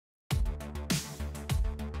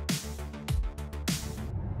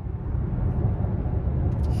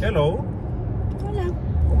Hello. Hola.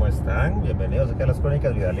 ¿Cómo están? Bienvenidos aquí a las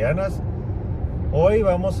Crónicas Vidalianas. Hoy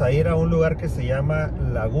vamos a ir a un lugar que se llama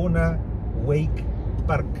Laguna Wake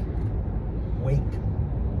Park. Wake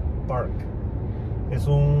Park. Es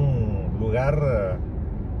un lugar,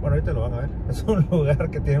 bueno, ahorita lo van a ver. Es un lugar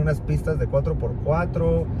que tiene unas pistas de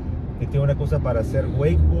 4x4, que tiene una cosa para hacer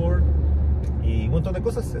wakeboard y un montón de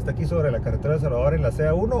cosas. Está aquí sobre la carretera de Salvador en la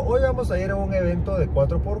CA1. Hoy vamos a ir a un evento de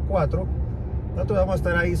 4x4. Nosotros vamos a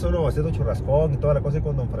estar ahí solo haciendo churrascón y toda la cosa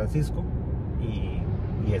con Don Francisco. Y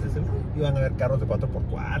ese es el rollo. Y van a ver carros de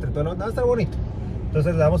 4x4 y todo lo demás. Va a estar bonito.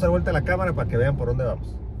 Entonces le damos a dar vuelta a la cámara para que vean por dónde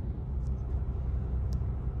vamos.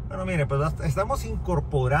 Bueno, miren, pues estamos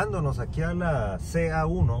incorporándonos aquí a la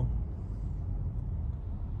CA1.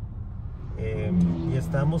 Y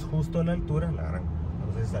estamos justo a la altura. La gran,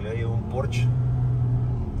 no sé si salió ahí un Porsche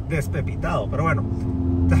despepitado, pero bueno,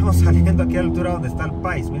 estamos saliendo aquí a la altura donde está el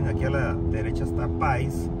Pais. Miren, aquí a la derecha está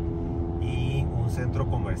Pais y un centro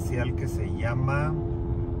comercial que se llama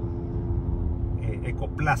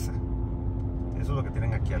Ecoplaza. Eso es lo que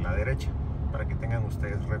tienen aquí a la derecha, para que tengan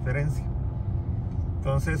ustedes referencia.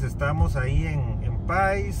 Entonces estamos ahí en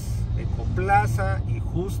Pais, Ecoplaza, y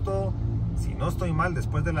justo, si no estoy mal,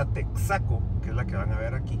 después de la Texaco, que es la que van a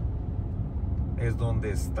ver aquí, es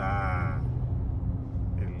donde está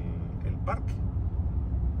el parque.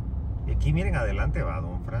 Y aquí miren, adelante va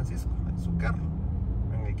Don Francisco en su carro,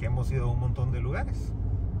 en el que hemos ido a un montón de lugares.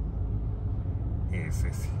 Es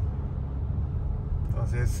ese.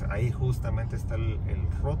 Entonces ahí justamente está el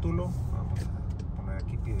rótulo. Vamos a poner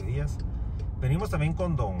aquí piderías. Venimos también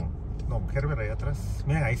con Don Herbert ahí atrás.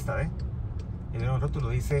 Miren, ahí está, y ven, el rótulo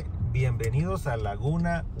dice: bienvenidos a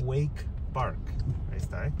Laguna Wake Park. Ahí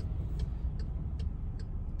está,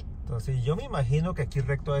 Entonces yo me imagino que aquí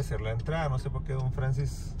recto debe ser la entrada. No sé por qué Don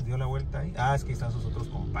Francis dio la vuelta ahí. Ah, es que ahí están sus otros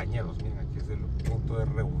compañeros. Miren, aquí es el punto de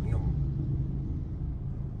reunión.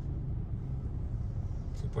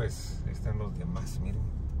 Sí, pues, ahí están los demás, miren.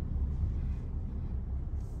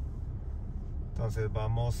 Entonces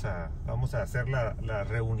vamos a hacer la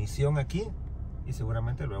reunición aquí. Y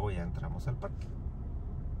seguramente luego ya entramos al parque.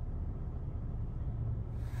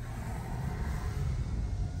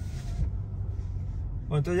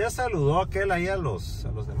 Bueno, entonces ya saludó aquel ahí a los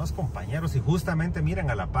demás compañeros. Y justamente miren,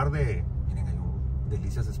 a la par de... Miren, hay un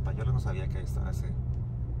Delicias Españolas. No sabía que ahí estaba ese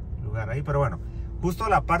lugar ahí. Pero bueno, justo a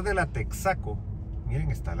la par de la Texaco,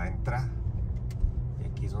 miren, está la entrada. Y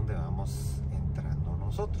aquí es donde vamos entrando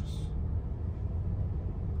nosotros.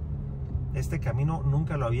 Este camino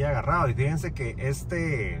nunca lo había agarrado. Y fíjense que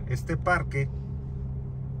este parque,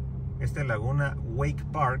 este Laguna Wake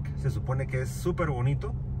Park, se supone que es súper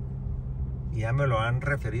bonito. Y ya me lo han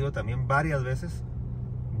referido también varias veces,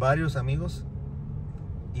 varios amigos.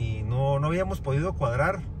 Y no habíamos podido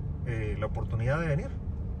cuadrar la oportunidad de venir.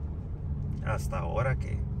 Hasta ahora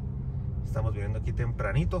que estamos viniendo aquí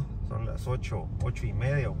tempranito. Son las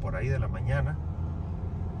 8:30 o por ahí de la mañana.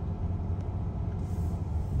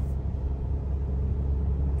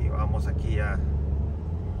 Y vamos aquí ya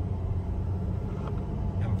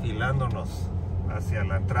enfilándonos hacia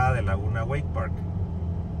la entrada de Laguna Wake Park.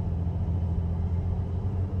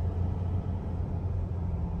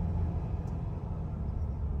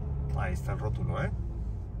 Ahí está el rótulo, Ahí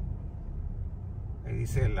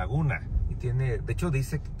dice Laguna. Y tiene, de hecho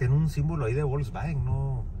dice que tiene un símbolo ahí de Volkswagen,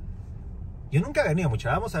 ¿no? Yo nunca he venido mucho,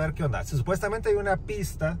 vamos a ver qué onda. Supuestamente hay una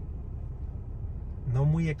pista no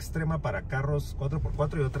muy extrema para carros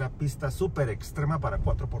 4x4 y otra pista súper extrema para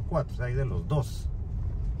 4x4. O sea, hay de los dos.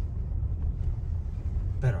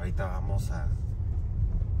 Pero ahorita vamos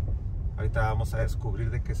a descubrir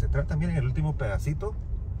de qué se trata. Miren, el último pedacito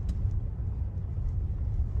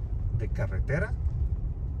de carretera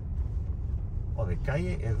o de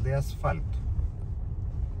calle es de asfalto.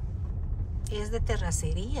 Es de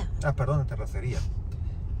terracería. Ah, perdón, de terracería.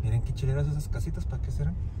 Miren qué chileras esas casitas, ¿para qué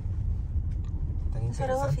serán? Tan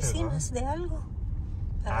Serán oficinas, ¿no?, de algo.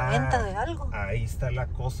 Para venta de algo. Ahí está la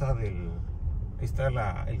cosa del... Ahí está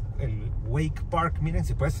el Wake Park. Miren,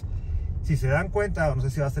 si se dan cuenta, no sé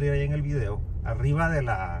si va a salir ahí en el video, arriba de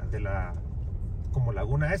la como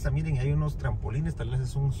laguna esa, miren, hay unos trampolines. Tal vez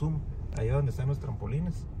es un zoom ahí donde están los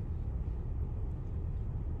trampolines.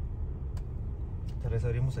 Tal vez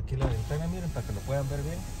abrimos aquí la ventana, miren, para que lo puedan ver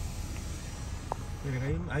bien.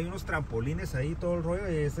 Miren, hay unos trampolines ahí, todo el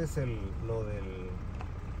rollo. Y ese es lo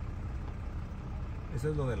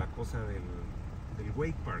de la cosa del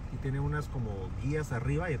Wake Park. Y tiene unas como guías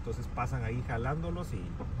arriba, y entonces pasan ahí jalándolos y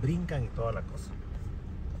brincan y toda la cosa.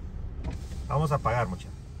 Vamos a pagar,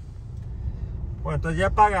 muchachos. Bueno, entonces ya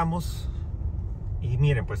pagamos. Y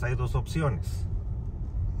miren, pues hay dos opciones.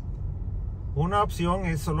 Una opción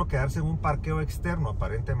es solo quedarse en un parqueo externo,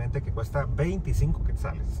 aparentemente que cuesta 25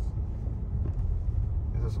 quetzales.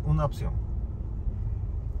 Esa es una opción.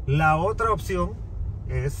 La otra opción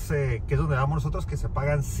es, que es donde vamos nosotros, que se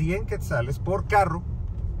pagan 100 quetzales por carro.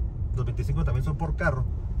 Los 25 también son por carro.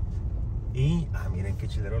 Y, miren qué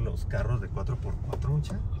chilero los carros de 4x4,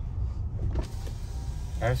 mucha.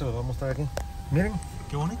 A ver, se los voy a mostrar aquí. Miren,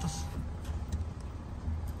 qué bonitos.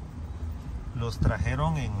 Los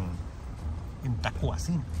trajeron en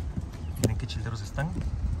Tacuacín. Miren qué chileros están.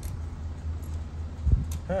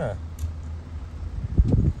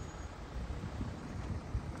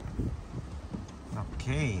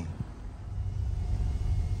 Ok.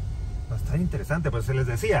 Bastante interesante. Pues se les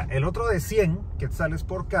decía, el otro de 100 quetzales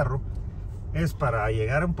por carro es para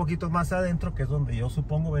llegar un poquito más adentro, que es donde yo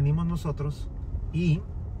supongo venimos nosotros. Y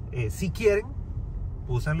si quieren,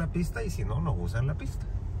 usan la pista, y si no, no usan la pista.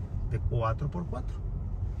 De 4x4.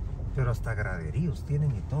 Pero hasta graderíos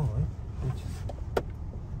tienen y todo,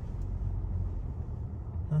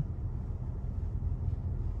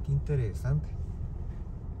 Qué interesante.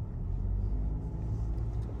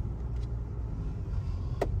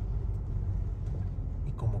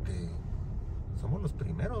 Y como que somos los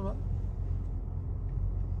primeros, ¿no?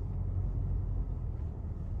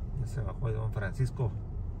 Ya se bajó de Don Francisco.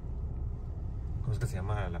 ¿Cómo es que se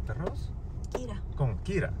llama la perros? Kira. Con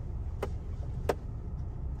Kira.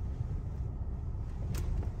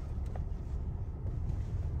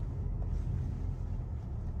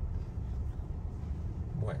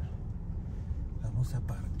 Bueno, vamos a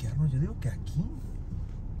parquearnos. Yo digo que aquí.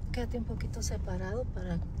 Quédate un poquito separado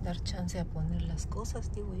para dar chance a poner las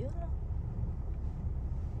cosas, digo yo, ¿no?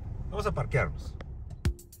 Vamos a parquearnos.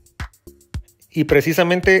 Y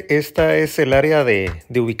precisamente esta es el área de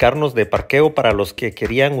ubicarnos de parqueo para los que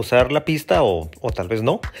querían usar la pista o tal vez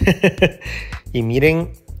no. Y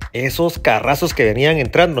miren esos carrazos que venían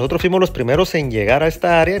entrando. Nosotros fuimos los primeros en llegar a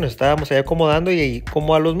esta área y nos estábamos ahí acomodando, y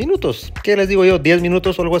como a los minutos, ¿qué les digo yo? 10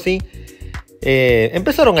 minutos o algo así,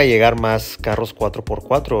 empezaron a llegar más carros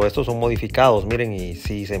 4x4. Estos son modificados, miren, y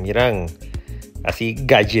si se miran así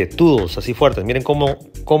galletudos, así fuertes. Miren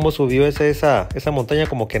cómo subió esa montaña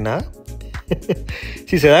como que nada.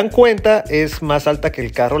 Si se dan cuenta, es más alta que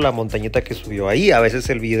el carro la montañita que subió ahí. A veces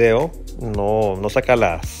el video no saca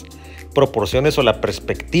las proporciones o la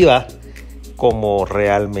perspectiva como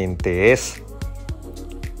realmente es.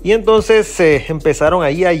 Y entonces empezaron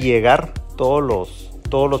ahí a llegar todos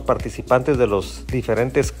los participantes de los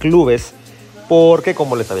diferentes clubes, porque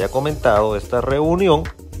como les había comentado, esta reunión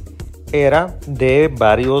era de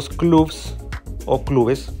varios clubes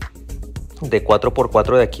de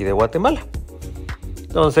 4x4 de aquí de Guatemala.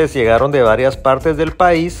 Entonces llegaron de varias partes del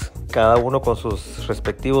país, cada uno con sus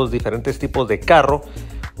respectivos diferentes tipos de carro,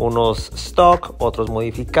 unos stock, otros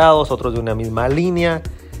modificados, otros de una misma línea.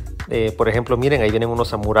 Por ejemplo, miren, ahí vienen unos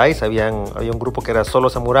samuráis. Había un grupo que era solo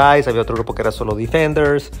samuráis, había otro grupo que era solo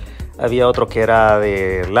defenders, había otro que era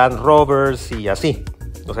de Land Rovers y así.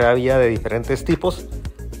 O sea, había de diferentes tipos,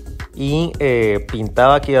 y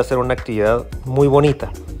pintaba que iba a ser una actividad muy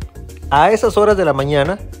bonita. A esas horas de la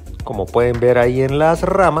mañana, como pueden ver ahí en las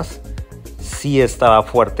ramas, sí estaba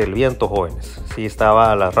fuerte el viento, jóvenes. Sí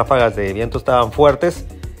las ráfagas de viento estaban fuertes.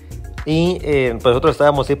 Y pues nosotros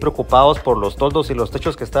estábamos ahí preocupados por los toldos y los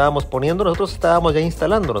techos que estábamos poniendo. Nosotros estábamos ya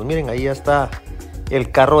instalándonos. Miren, ahí ya está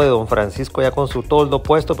el carro de Don Francisco ya con su toldo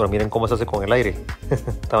puesto. Pero miren cómo se hace con el aire.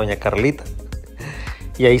 Está doña Carlita.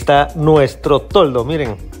 Y ahí está nuestro toldo,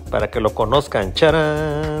 miren, para que lo conozcan.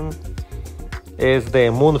 ¡Charán! Es de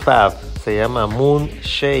Moonfab, se llama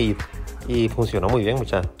Moonshade y funcionó muy bien,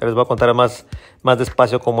 muchachos. Les voy a contar más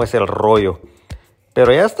despacio cómo es el rollo.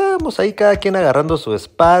 Pero ya estábamos ahí, cada quien agarrando su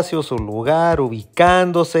espacio, su lugar,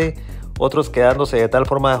 ubicándose, otros quedándose de tal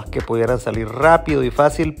forma que pudieran salir rápido y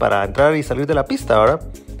fácil para entrar y salir de la pista, ¿verdad?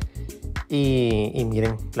 Y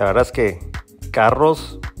miren, la verdad es que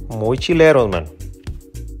carros muy chileros, man.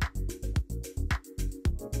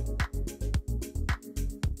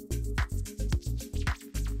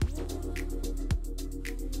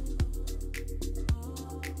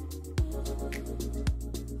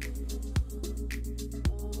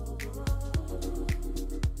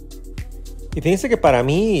 Y fíjense que para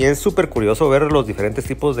mí es súper curioso ver los diferentes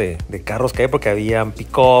tipos de carros que hay, porque habían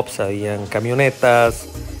pickups, habían camionetas,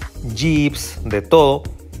 jeeps, de todo.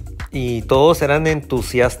 Y todos eran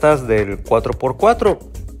entusiastas del 4x4.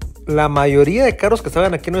 La mayoría de carros que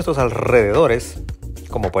estaban aquí en nuestros alrededores,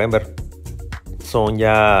 como pueden ver,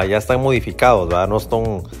 ya están modificados, ¿verdad? No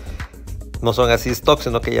son así stock,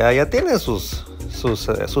 sino que ya tienen sus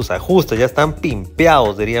ajustes, ya están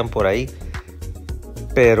pimpeados, dirían por ahí.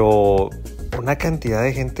 Pero una cantidad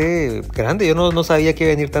de gente grande. Yo no sabía que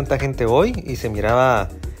iba a venir tanta gente hoy y se miraba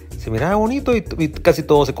bonito y casi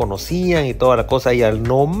todos se conocían y toda la cosa. Y al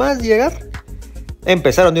no más llegar,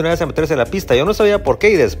 empezaron de una vez a meterse en la pista. Yo no sabía por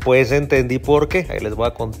qué y después entendí por qué. Ahí les voy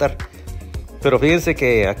a contar. Pero fíjense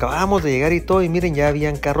que acabamos de llegar y todo y miren, ya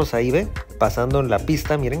habían carros ahí, ¿ve? Pasando en la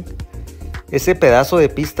pista, miren. Ese pedazo de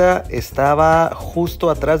pista estaba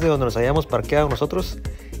justo atrás de donde nos habíamos parqueado nosotros.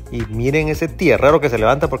 Y miren ese tierrero que se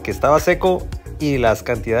levanta porque estaba seco y las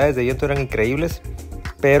cantidades de viento eran increíbles.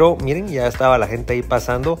 Pero miren, ya estaba la gente ahí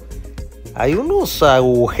pasando. Hay unos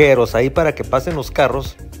agujeros ahí para que pasen los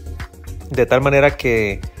carros, de tal manera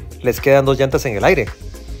que les quedan 2 llantas en el aire.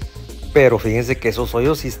 Pero fíjense que esos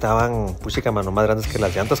hoyos sí estaban, puchica mano, más grandes que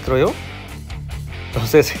las llantas, creo yo.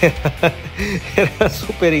 Entonces era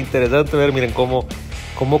súper interesante ver, miren cómo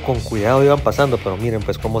con cuidado iban pasando. Pero miren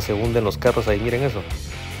pues cómo se hunden los carros ahí, miren eso.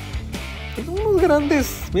 Unos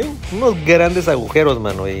grandes agujeros,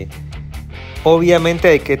 mano. Y obviamente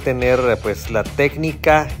hay que tener pues la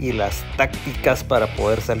técnica y las tácticas para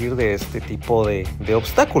poder salir de este tipo de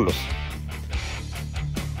obstáculos.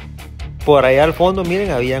 Por allá al fondo,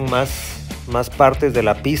 miren, habían más partes de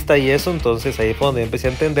la pista y eso. Entonces ahí fue donde empecé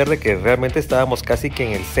a entender de que realmente estábamos casi que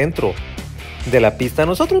en el centro de la pista.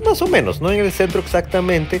 Nosotros más o menos, no en el centro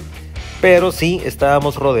exactamente, pero sí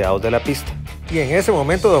estábamos rodeados de la pista. Y en ese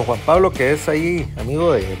momento don Juan Pablo, que es ahí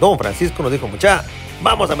amigo de don Francisco, nos dijo: mucha,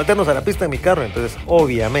 vamos a meternos a la pista en mi carro. Entonces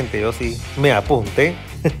obviamente yo sí me apunté.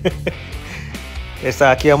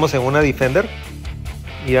 Aquí vamos en una Defender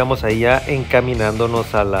y vamos ahí ya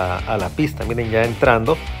encaminándonos a la pista. Miren, ya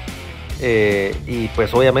entrando. Y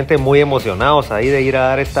pues obviamente muy emocionados ahí de ir a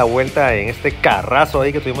dar esta vuelta en este carrazo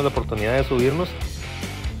ahí que tuvimos la oportunidad de subirnos.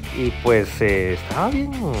 Y pues estaba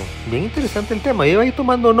bien interesante el tema. Yo iba ahí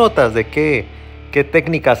tomando notas de qué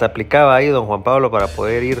técnicas aplicaba ahí don Juan Pablo para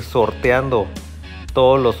poder ir sorteando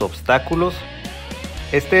todos los obstáculos.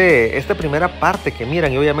 Esta primera parte que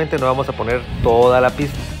miran, y obviamente no vamos a poner toda la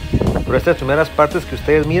pista, pero estas primeras partes que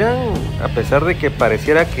ustedes miran, a pesar de que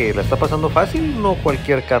pareciera que la está pasando fácil, no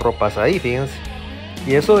cualquier carro pasa ahí, fíjense.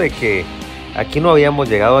 Y eso de que aquí no habíamos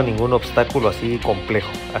llegado a ningún obstáculo así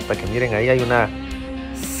complejo, hasta que miren, ahí hay una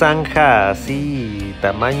zanja así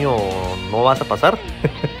tamaño no vas a pasar.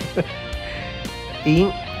 Y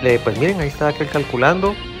pues miren, ahí estaba aquel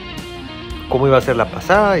calculando cómo iba a ser la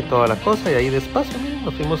pasada y toda la cosa. Y ahí despacio, miren,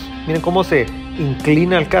 nos fuimos. Miren cómo se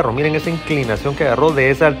inclina el carro. Miren esa inclinación que agarró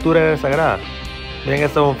de esa altura de esa grada. Miren,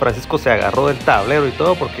 hasta don Francisco se agarró del tablero y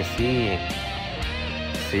todo, porque sí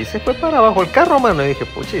se fue para abajo el carro, mano. Y dije,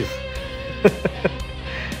 puchis.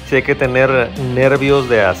 Sí hay que tener nervios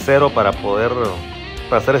de acero para poder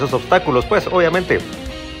pasar esos obstáculos. Pues obviamente,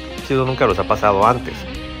 si eso nunca los ha pasado antes,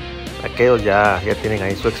 aquellos ya tienen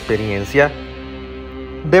ahí su experiencia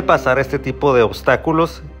de pasar este tipo de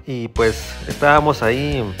obstáculos. Y pues estábamos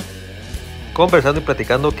ahí conversando y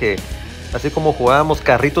platicando que así como jugábamos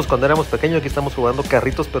carritos cuando éramos pequeños, aquí estamos jugando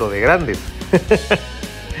carritos pero de grandes.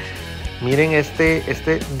 Miren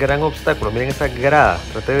este gran obstáculo, miren esa grada.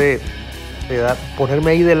 Traté de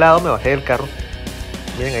ponerme ahí de lado, me bajé del carro.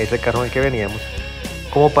 Miren ahí ese carro en el que veníamos,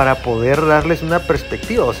 como para poder darles una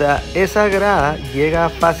perspectiva. O sea, esa grada llega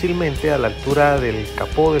fácilmente a la altura del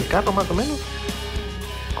capó del carro, más o menos.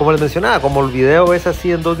 Como les mencionaba, como el video es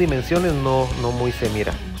así en 2 dimensiones, no muy se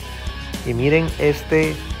mira. Y miren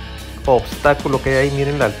este obstáculo que hay ahí,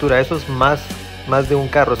 miren la altura. Eso es más de un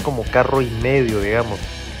carro, es como carro y medio, digamos,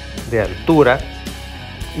 de altura.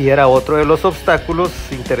 Y era otro de los obstáculos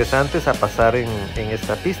interesantes a pasar en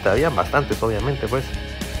esta pista. Habían bastantes, obviamente, pues.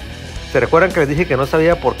 ¿Se recuerdan que les dije que no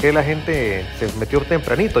sabía por qué la gente se metió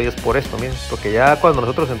tempranito? Y es por esto, miren, porque ya cuando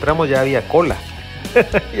nosotros entramos ya había cola.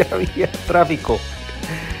 Ya había tráfico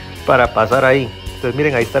para pasar ahí. Entonces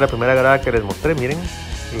miren, ahí está la primera grada que les mostré. Miren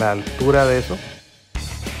la altura de eso.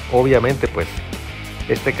 Obviamente pues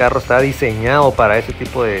este carro está diseñado para ese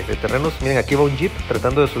tipo de terrenos. Miren, aquí va un jeep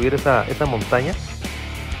tratando de subir esa montaña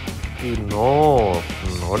y no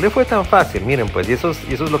le fue tan fácil. Miren pues, y eso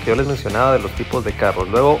es lo que yo les mencionaba de los tipos de carros.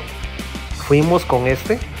 Luego fuimos con el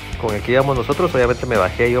que íbamos nosotros. Obviamente me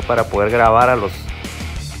bajé yo para poder grabar a los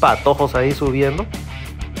patojos ahí subiendo.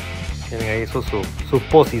 Miren ahí eso, su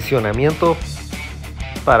posicionamiento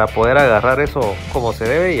para poder agarrar eso como se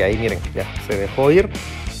debe. Y ahí miren, ya se dejó ir.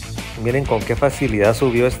 Miren con qué facilidad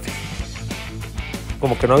subió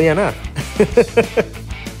como que no había nada.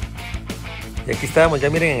 Y aquí estábamos ya,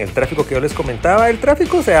 miren, en el tráfico que yo les comentaba. El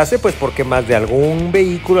tráfico se hace pues porque más de algún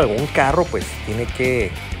vehículo, algún carro pues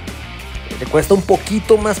le cuesta un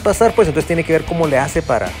poquito más pasar, pues entonces tiene que ver cómo le hace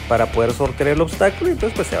para poder sortear el obstáculo. Y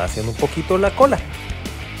entonces pues se va haciendo un poquito la cola.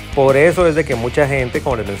 Por eso es de que mucha gente,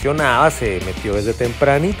 como les mencionaba, se metió desde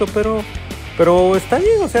tempranito, pero está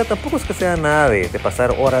bien, o sea, tampoco es que sea nada de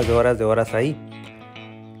pasar horas de horas ahí.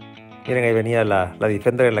 Miren, ahí venía la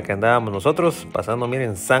Defender en la que andábamos nosotros, pasando,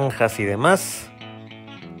 miren, zanjas y demás.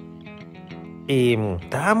 Y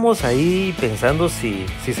estábamos ahí pensando si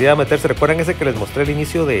se iba a meter. ¿Se recuerdan ese que les mostré al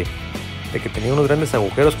inicio de que tenía unos grandes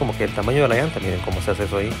agujeros como que el tamaño de la llanta? Miren cómo se hace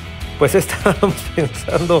eso ahí. Pues estábamos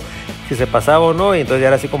pensando si se pasaba o no, y entonces ya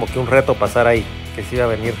era así como que un reto pasar ahí, que se iba a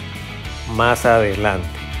venir más adelante.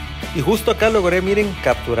 Y justo acá logré, miren,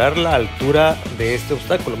 capturar la altura de este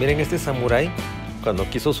obstáculo. Miren, este samurái, cuando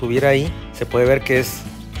quiso subir ahí, se puede ver que es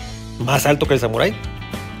más alto que el samurái.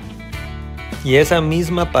 Y esa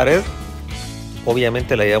misma pared,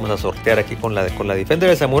 obviamente la íbamos a sortear aquí con la Defender.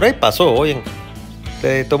 El samurái pasó, oyen,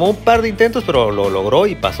 le tomó un par de intentos, pero lo logró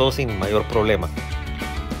y pasó sin mayor problema.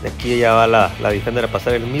 De aquí ya va la Defender a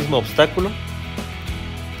pasar el mismo obstáculo.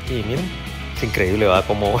 Y miren, es increíble, va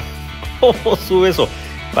cómo sube eso.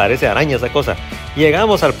 Parece araña esa cosa.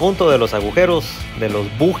 Llegamos al punto de los agujeros, de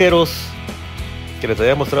los bujeros que les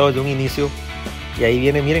había mostrado desde un inicio. Y ahí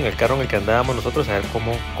viene, miren, el carro en el que andábamos nosotros, a ver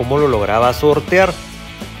cómo lo lograba sortear.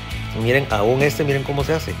 Miren, aún miren cómo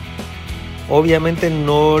se hace. Obviamente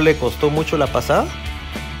no le costó mucho la pasada,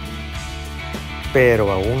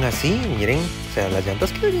 pero aún así, miren, o sea, las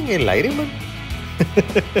llantas quedan en el aire, man.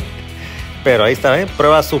 Pero ahí está, ¿ven?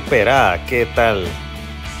 Prueba superada, ¿qué tal?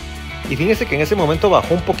 Y fíjense que en ese momento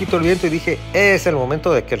bajó un poquito el viento y dije, es el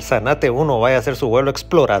momento de que el Zanate 1 vaya a hacer su vuelo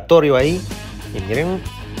exploratorio ahí. Y miren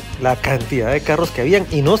la cantidad de carros que habían,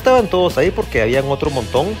 y no estaban todos ahí porque habían otro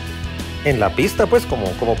montón en la pista, pues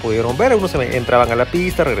como pudieron ver. Unos entraban a la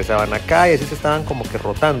pista, regresaban acá y así se estaban como que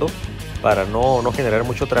rotando para no generar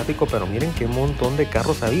mucho tráfico. Pero miren qué montón de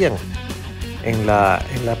carros habían en la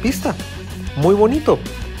pista, muy bonito.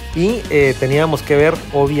 Y teníamos que ver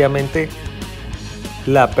obviamente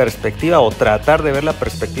la perspectiva, o tratar de ver la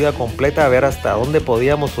perspectiva completa, a ver hasta dónde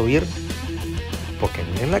podíamos subir, porque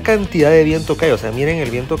miren la cantidad de viento que hay. O sea, miren el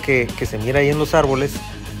viento que se mira ahí en los árboles.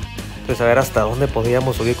 Entonces, a ver hasta dónde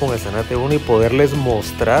podíamos subir con el Zanate 1 y poderles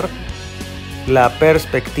mostrar la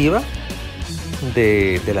perspectiva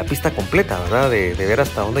de la pista completa, ¿verdad? De ver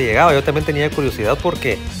hasta dónde llegaba. Yo también tenía curiosidad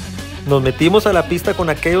porque nos metimos a la pista con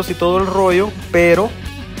aquellos y todo el rollo, pero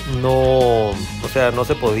no, o sea, no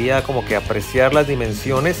se podía como que apreciar las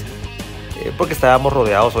dimensiones porque estábamos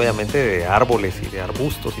rodeados obviamente de árboles y de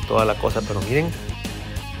arbustos y toda la cosa. Pero miren,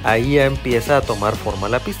 ahí ya empieza a tomar forma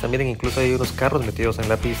la pista. Miren, incluso hay unos carros metidos en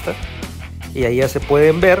la pista y ahí ya se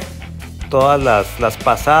pueden ver todas las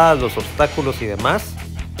pasadas, los obstáculos y demás.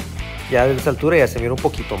 Ya desde esa altura ya se mira un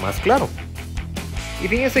poquito más claro. Y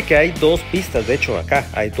fíjense que hay dos pistas, de hecho acá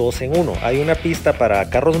hay dos en uno. Hay una pista para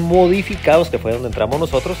carros modificados, que fue donde entramos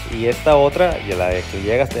nosotros, y esta otra, y la de que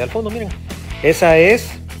llega hasta allá al fondo, miren, esa es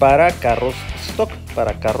para carros stock,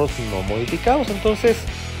 para carros no modificados. Entonces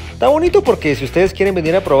está bonito porque si ustedes quieren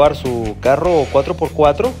venir a probar su carro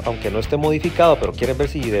 4x4, aunque no esté modificado, pero quieren ver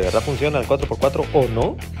si de verdad funciona el 4x4 o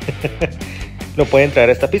no, lo pueden traer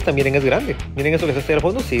a esta pista. Miren, es grande. Miren eso que está ahí al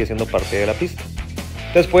fondo, sigue siendo parte de la pista.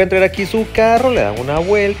 Entonces pueden traer aquí su carro, le dan una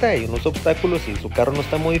vuelta y unos obstáculos. Si su carro no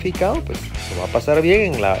está modificado, pues lo va a pasar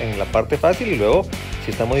bien en la parte fácil, y luego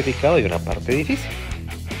si está modificado hay una parte difícil.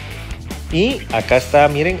 Y acá está,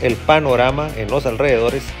 miren, el panorama en los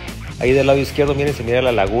alrededores. Ahí del lado izquierdo, miren, se mira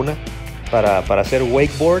la laguna para hacer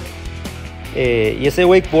wakeboard. Y ese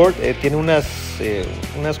wakeboard tiene unas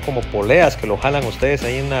como poleas que lo jalan ustedes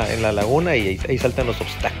ahí en la laguna, y ahí saltan los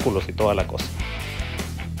obstáculos y toda la cosa.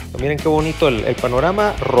 Pero miren qué bonito el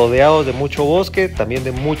panorama, rodeados de mucho bosque, también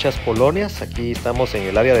de muchas colonias. Aquí estamos en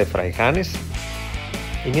el área de Fraijanes.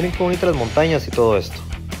 Y miren qué bonitas las montañas y todo esto.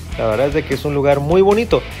 La verdad es de que es un lugar muy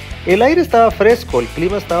bonito. El aire estaba fresco, el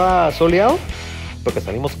clima estaba soleado, porque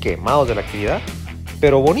salimos quemados de la actividad,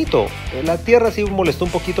 pero bonito. La tierra sí molestó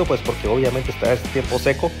un poquito, pues porque obviamente está este tiempo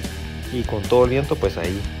seco, y con todo el viento pues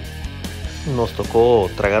ahí nos tocó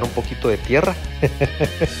tragar un poquito de tierra.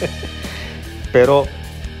 Pero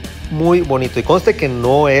muy bonito, y conste que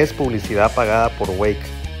no es publicidad pagada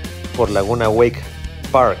por Laguna Wake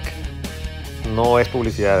Park. No es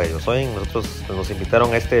publicidad de ellos. Hoy nosotros nos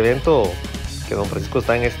invitaron a este evento, que don Francisco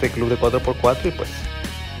está en este club de 4x4, y pues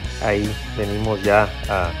ahí venimos ya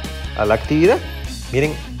a la actividad.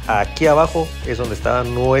 Miren, aquí abajo es donde está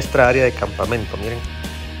nuestra área de campamento. Miren,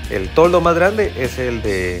 el toldo más grande es el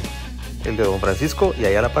de don Francisco, y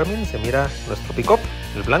allá a la par, miren, se mira nuestro pick-up,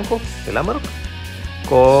 el blanco, el Amarok,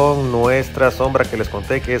 con nuestra sombra que les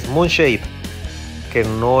conté, que es Moonshade, que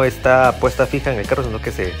no está puesta fija en el carro, sino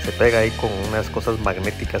que se pega ahí con unas cosas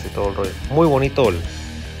magnéticas y todo el rollo. Muy bonito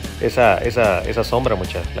esa sombra,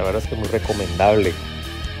 muchachos. La verdad es que es muy recomendable.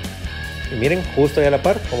 Y miren, justo ahí a la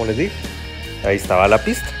par, como les dije, ahí estaba la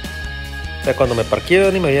pista. O sea, cuando me parqué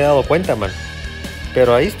yo ni me había dado cuenta, man.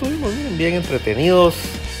 Pero ahí estuvimos, miren, bien entretenidos,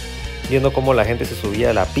 viendo cómo la gente se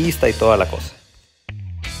subía a la pista y toda la cosa.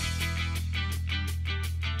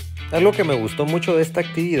 Algo que me gustó mucho de esta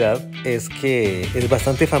actividad es que es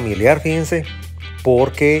bastante familiar, fíjense,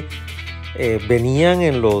 porque venían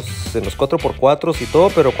en los 4x4 y todo,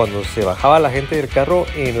 pero cuando se bajaba la gente del carro,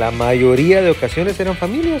 en la mayoría de ocasiones eran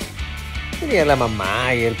familias. Venía la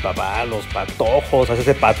mamá y el papá, los patojos, a veces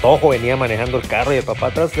ese patojo venía manejando el carro y el papá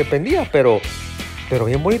atrás, dependía, pero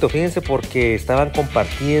bien bonito, fíjense, porque estaban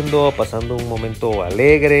compartiendo, pasando un momento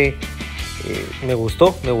alegre. Me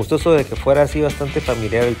gustó eso de que fuera así bastante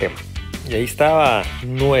familiar el tema. Y ahí estaba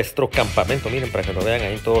nuestro campamento, miren, para que lo vean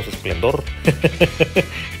ahí en todo su esplendor.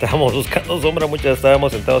 Estábamos buscando sombra, muchas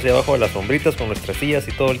estábamos sentados ahí abajo de las sombritas con nuestras sillas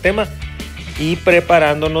y todo el tema, y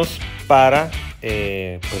preparándonos para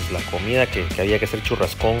pues la comida que había que hacer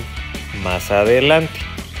churrascón más adelante.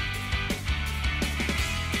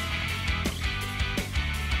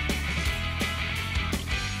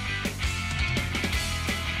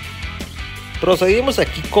 Procedimos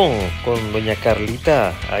aquí con doña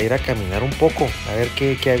Carlita a ir a caminar un poco, a ver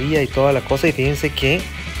qué había y toda la cosa. Y fíjense que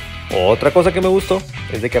otra cosa que me gustó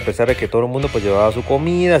es de que a pesar de que todo el mundo pues llevaba su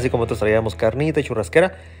comida, así como nosotros traíamos carnita y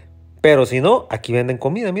churrasquera, pero si no, aquí venden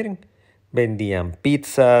comida, miren. Vendían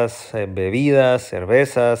pizzas, bebidas,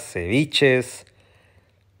 cervezas, ceviches,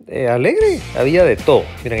 alegre, había de todo.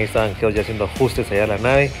 Miren, ahí estaban ya haciendo ajustes allá a la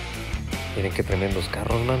nave. Miren qué tremendos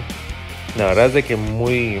carros, man. La verdad es de que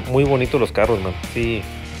muy bonitos los carros, man. Sí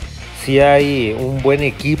hay un buen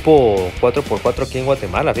equipo 4x4 aquí en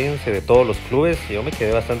Guatemala, fíjense, de todos los clubes. Yo me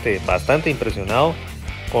quedé bastante impresionado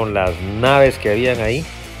con las naves que habían ahí.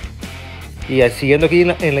 Y siguiendo aquí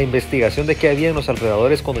en la investigación de qué había en los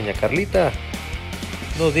alrededores con doña Carlita,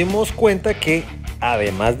 nos dimos cuenta que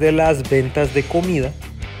además de las ventas de comida,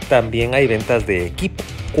 también hay ventas de equipo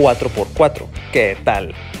 4x4. ¿Qué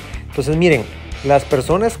tal? Entonces miren, las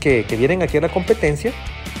personas que vienen aquí a la competencia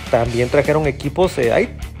también trajeron equipos.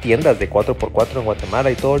 Hay tiendas de 4x4 en Guatemala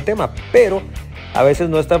y todo el tema, pero a veces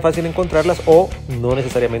no es tan fácil encontrarlas o no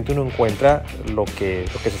necesariamente uno encuentra lo que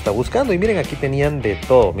se está buscando. Y miren, aquí tenían de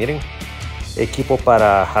todo. Miren, equipo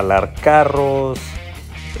para jalar carros,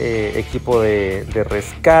 equipo de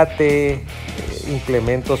rescate,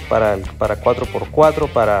 implementos para 4x4,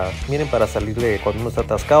 para salir de cuando uno está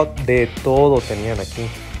atascado. De todo tenían aquí.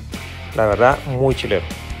 La verdad, muy chilero.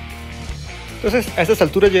 Entonces, a estas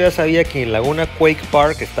alturas yo ya sabía que en Laguna Wake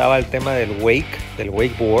Park estaba el tema del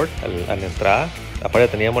wakeboard a la entrada. Aparte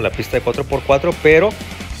teníamos la pista de 4x4, pero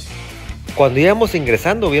cuando íbamos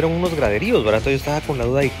ingresando vieron unos graderíos, ¿verdad? Entonces yo estaba con la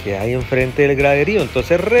duda de qué hay enfrente del graderío.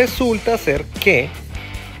 Entonces resulta ser que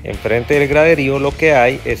enfrente del graderío lo que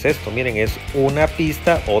hay es esto. Miren, es una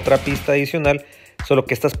pista, otra pista adicional, solo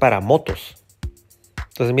que esta es para motos.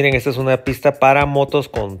 Entonces miren, esta es una pista para motos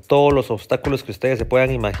con todos los obstáculos que ustedes se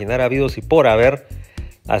puedan imaginar habidos y por haber.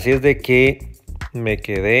 Así es de que me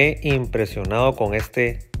quedé impresionado con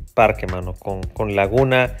este parque, mano, con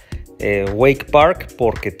Laguna Wake Park,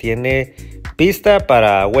 porque tiene pista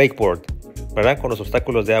para wakeboard, ¿verdad? Con los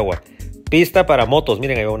obstáculos de agua. Pista para motos,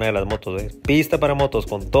 miren, ahí va una de las motos, pista para motos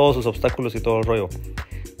con todos sus obstáculos y todo el rollo.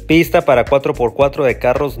 Pista para 4x4 de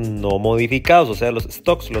carros no modificados, o sea, los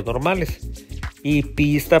stocks, los normales. Y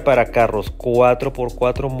pista para carros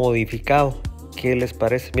 4x4 modificado. ¿Qué les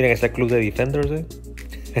parece? Miren, está el club de Defenders,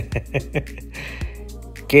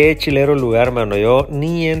 Qué chilero lugar, mano. Yo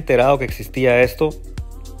ni he enterado que existía esto.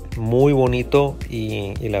 Muy bonito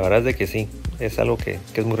y la verdad es de que sí, es algo que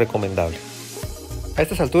es muy recomendable. A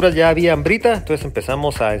estas alturas ya había hambrita, entonces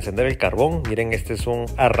empezamos a encender el carbón. Miren, este es un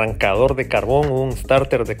arrancador de carbón, un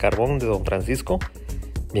starter de carbón de Don Francisco.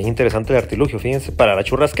 Bien interesante el artilugio, fíjense, para la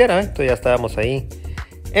churrasquera, Entonces ya estábamos ahí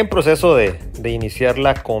en proceso de iniciar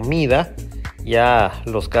la comida. Ya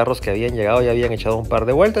los carros que habían llegado ya habían echado un par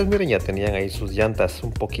de vueltas. Miren, ya tenían ahí sus llantas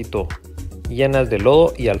un poquito llenas de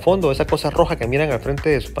lodo. Y al fondo, esa cosa roja que miran al frente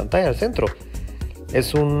de su pantalla, al centro,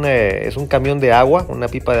 es un camión de agua, una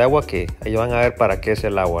pipa de agua, que ahí van a ver para qué es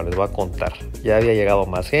el agua, les voy a contar. Ya había llegado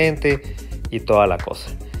más gente y toda la cosa.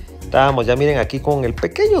 Estábamos ya, miren, aquí con el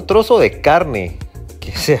pequeño trozo de carne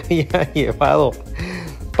que se había llevado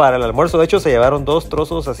para el almuerzo. De hecho, se llevaron dos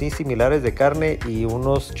trozos así similares de carne y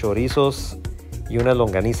unos chorizos y unas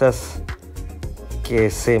longanizas que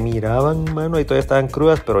se miraban, mano, y todavía estaban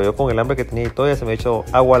crudas, pero yo con el hambre que tenía y todavía se me echó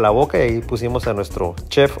agua a la boca. Y ahí pusimos a nuestro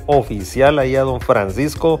chef oficial, ahí a Don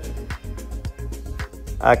Francisco,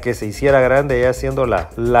 a que se hiciera grande, ahí haciendo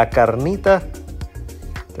la carnita.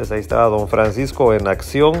 Entonces Entonces ahí estaba don Francisco en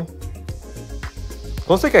acción.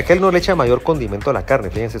 Conste que aquel no le echa mayor condimento a la carne,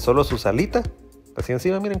 fíjense, solo su salita, así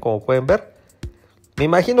encima, miren como pueden ver. Me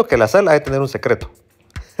imagino que la sal ha de tener un secreto.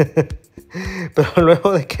 Pero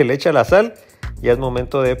luego de que le echa la sal, ya es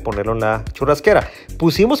momento de ponerlo en la churrasquera.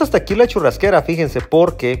 Pusimos hasta aquí la churrasquera, fíjense,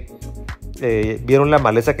 porque vieron la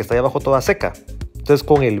maleza que está ahí abajo toda seca. Entonces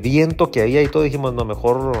con el viento que había y todo dijimos, no,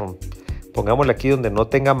 mejor pongámosle aquí donde no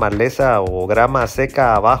tenga maleza o grama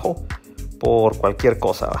seca abajo, por cualquier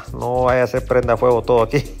cosa, ¿va? No vaya a ser prenda fuego todo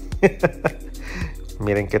aquí.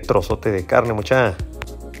 Miren qué trozote de carne, muchacha.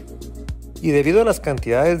 Y debido a las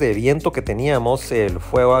cantidades de viento que teníamos, el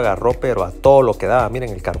fuego agarró pero a todo lo que daba.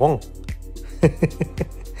 Miren el carbón.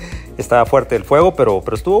 Estaba fuerte el fuego, pero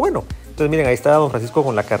estuvo bueno. Entonces miren, ahí está don Francisco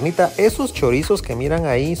con la carnita. Esos chorizos que miran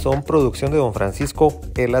ahí son producción de don Francisco.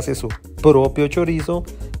 Él hace su propio chorizo,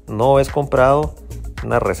 no es comprado.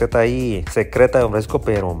 Una receta ahí secreta de don Francisco,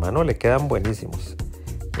 pero mano, le quedan buenísimos.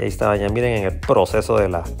 Y ahí estaba, ya miren, en el proceso de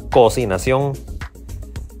la cocinación,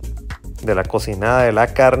 de la cocinada de la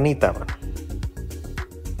carnita, mano.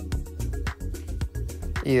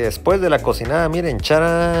 Y después de la cocinada, miren,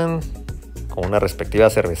 charán, con una respectiva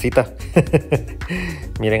cervecita.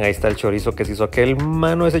 Miren, ahí está el chorizo que se hizo aquel,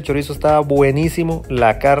 mano, ese chorizo estaba buenísimo.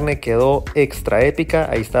 La carne quedó extra épica.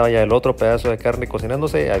 Ahí estaba ya el otro pedazo de carne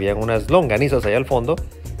cocinándose. Habían unas longanizas allá al fondo.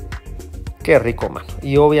 Qué rico, mano.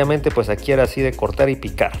 Y obviamente pues aquí era así de cortar y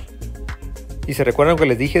picar. Y se recuerdan que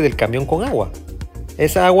les dije del camión con agua.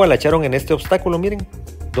 Esa agua la echaron en este obstáculo, miren,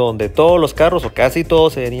 donde todos los carros o casi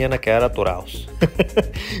todos se venían a quedar atorados.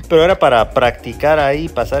 Pero era para practicar ahí,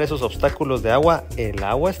 pasar esos obstáculos de agua. El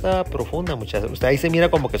agua está profunda, muchachos. Usted ahí se mira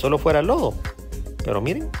como que solo fuera lodo. Pero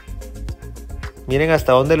miren, miren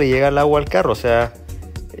hasta dónde le llega el agua al carro. O sea,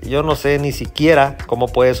 yo no sé ni siquiera cómo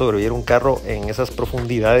puede sobrevivir un carro en esas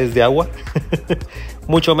profundidades de agua.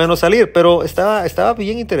 Mucho menos salir. Pero estaba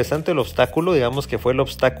bien interesante el obstáculo. Digamos que fue el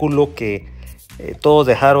obstáculo que todos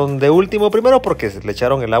dejaron de último, primero porque le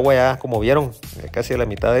echaron el agua ya, como vieron, casi a la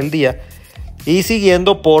mitad del día, y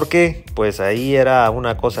siguiendo porque pues ahí era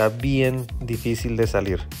una cosa bien difícil de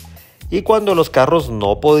salir. Y cuando los carros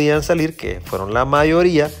no podían salir, que fueron la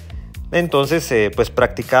mayoría, entonces pues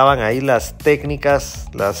practicaban ahí las técnicas,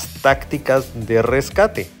 las tácticas de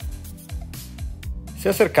rescate. Se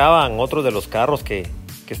acercaban otros de los carros que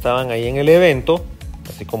estaban ahí en el evento,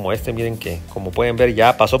 así como este, miren que como pueden ver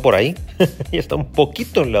ya pasó por ahí. Ya está un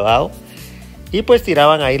poquito enlodado. Y pues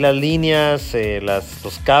tiraban ahí las líneas,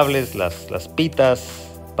 los cables, las pitas,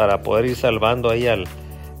 para poder ir salvando ahí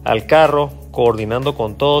al carro, coordinando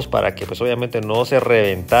con todos para que pues obviamente no se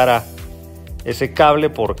reventara ese cable,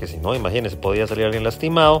 porque si no, imagínense, podía salir alguien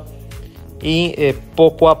lastimado. Y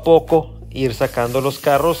poco a poco ir sacando los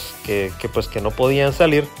carros que no podían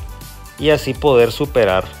salir, y así poder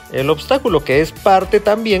superar el obstáculo, que es parte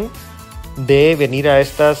también de venir a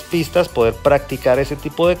estas pistas, poder practicar ese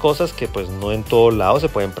tipo de cosas que pues no en todos lados se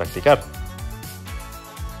pueden practicar.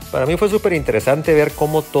 Para mí fue súper interesante ver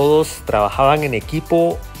cómo todos trabajaban en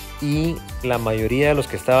equipo, y la mayoría de los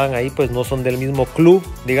que estaban ahí pues no son del mismo club,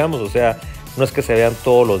 digamos, o sea, no es que se vean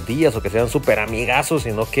todos los días o que sean súper amigazos,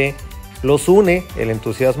 sino que los une el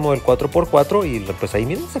entusiasmo del 4x4 y pues ahí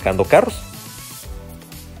miren, sacando carros.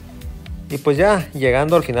 Y pues ya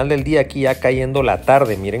llegando al final del día, aquí ya cayendo la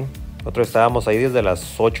tarde, miren. Nosotros estábamos ahí desde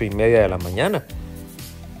las 8:30 de la mañana.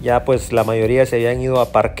 Ya pues la mayoría se habían ido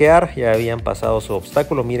a parquear, ya habían pasado su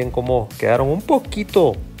obstáculo. Miren cómo quedaron un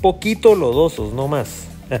poquito lodosos, no más.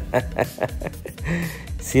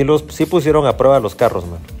 Sí pusieron a prueba los carros,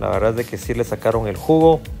 man. La verdad es de que sí le sacaron el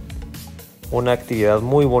jugo. Una actividad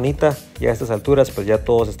muy bonita. Y a estas alturas pues ya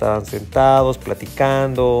todos estaban sentados,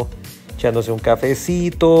 platicando, echándose un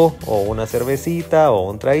cafecito o una cervecita o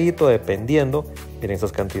un traguito, dependiendo. Miren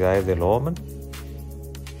esas cantidades de lodo, man.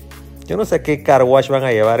 Yo no sé a qué car wash van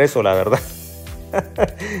a llevar eso, la verdad.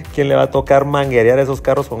 ¿Quién le va a tocar manguerear esos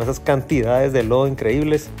carros con esas cantidades de lodo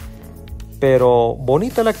increíbles? Pero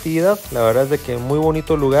bonita la actividad, la verdad es de que muy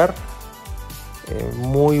bonito lugar.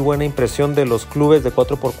 Muy buena impresión de los clubes de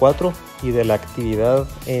 4x4 y de la actividad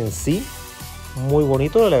en sí. Muy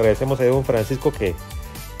bonito, le agradecemos a don Francisco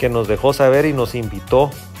que nos dejó saber y nos invitó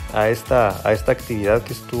a esta actividad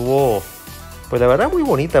que estuvo, pues la verdad muy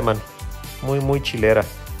bonita, man. Muy chilera.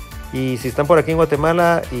 Y si están por aquí en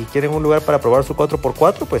Guatemala y quieren un lugar para probar su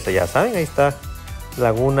 4x4, pues ya saben, ahí está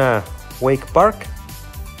Laguna Wake Park.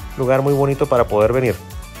 Lugar muy bonito para poder venir.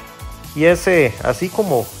 Y así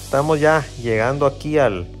como estamos ya llegando aquí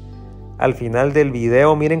al final del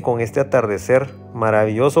video, miren con este atardecer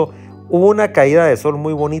maravilloso. Hubo una caída de sol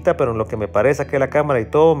muy bonita, pero en lo que me parece que la cámara y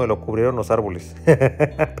todo me lo cubrieron los árboles.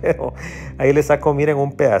 Pero ahí les saco, miren,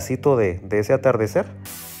 un pedacito de ese atardecer,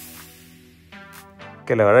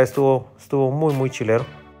 que la verdad estuvo muy chilero.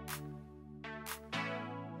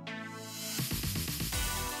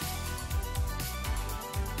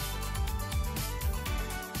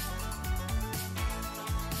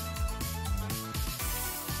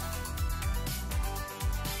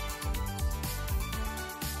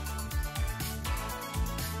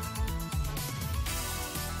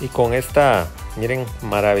 Y con esta, miren,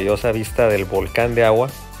 maravillosa vista del volcán de agua,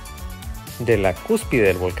 de la cúspide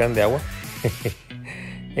del volcán de agua,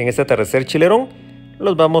 en este atardecer chilerón,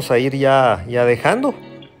 los vamos a ir ya dejando.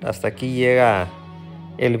 Hasta aquí llega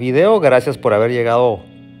el video. Gracias por haber llegado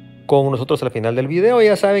con nosotros al final del video.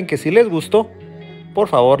 Ya saben que si les gustó, por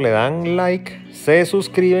favor le dan like, se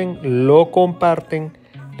suscriben, lo comparten,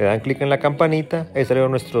 le dan clic en la campanita. Ahí salieron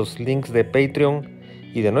nuestros links de Patreon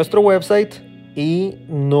y de nuestro website. Y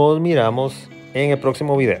nos miramos en el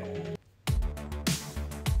próximo video.